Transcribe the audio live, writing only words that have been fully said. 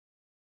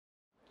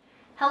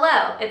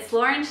Hello, it's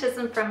Lauren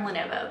Chisholm from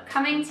Lenovo,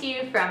 coming to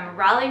you from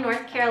Raleigh,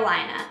 North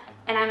Carolina,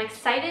 and I'm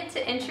excited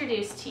to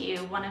introduce to you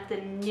one of the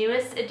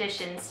newest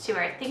additions to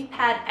our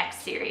ThinkPad X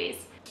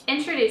series.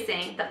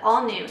 Introducing the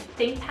all-new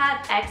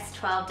ThinkPad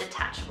X12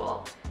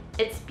 Detachable.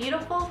 Its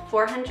beautiful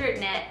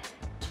 400 nit,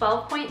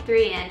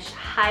 12.3-inch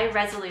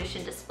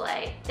high-resolution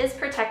display is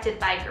protected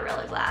by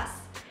Gorilla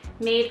Glass,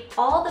 made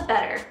all the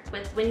better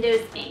with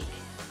Windows Ink,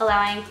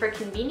 allowing for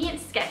convenient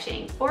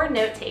sketching or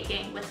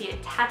note-taking with the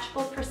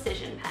attachable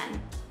precision pen.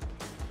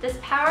 This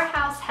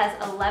powerhouse has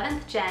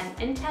 11th gen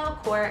Intel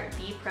Core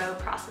V Pro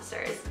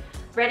processors,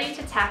 ready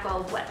to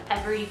tackle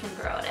whatever you can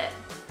throw at it.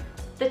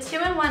 The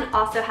 2-in-1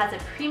 also has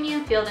a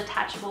premium feel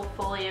detachable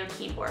folio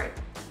keyboard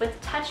with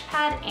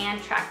touchpad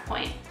and track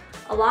point,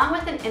 along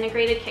with an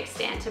integrated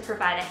kickstand to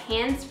provide a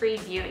hands-free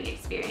viewing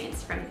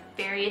experience from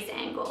various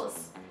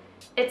angles.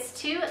 Its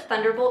two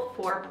Thunderbolt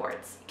 4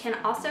 ports can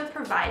also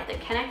provide the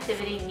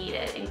connectivity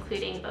needed,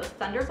 including both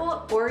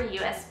Thunderbolt or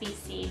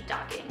USB-C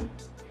docking.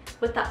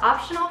 With the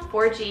optional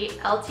 4G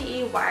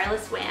LTE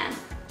wireless WAN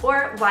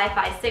or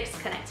Wi-Fi 6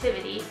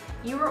 connectivity,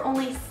 you are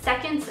only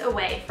seconds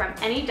away from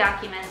any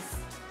documents,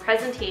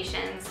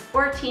 presentations,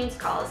 or Teams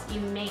calls you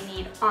may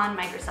need on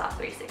Microsoft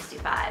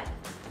 365.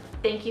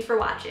 Thank you for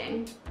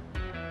watching.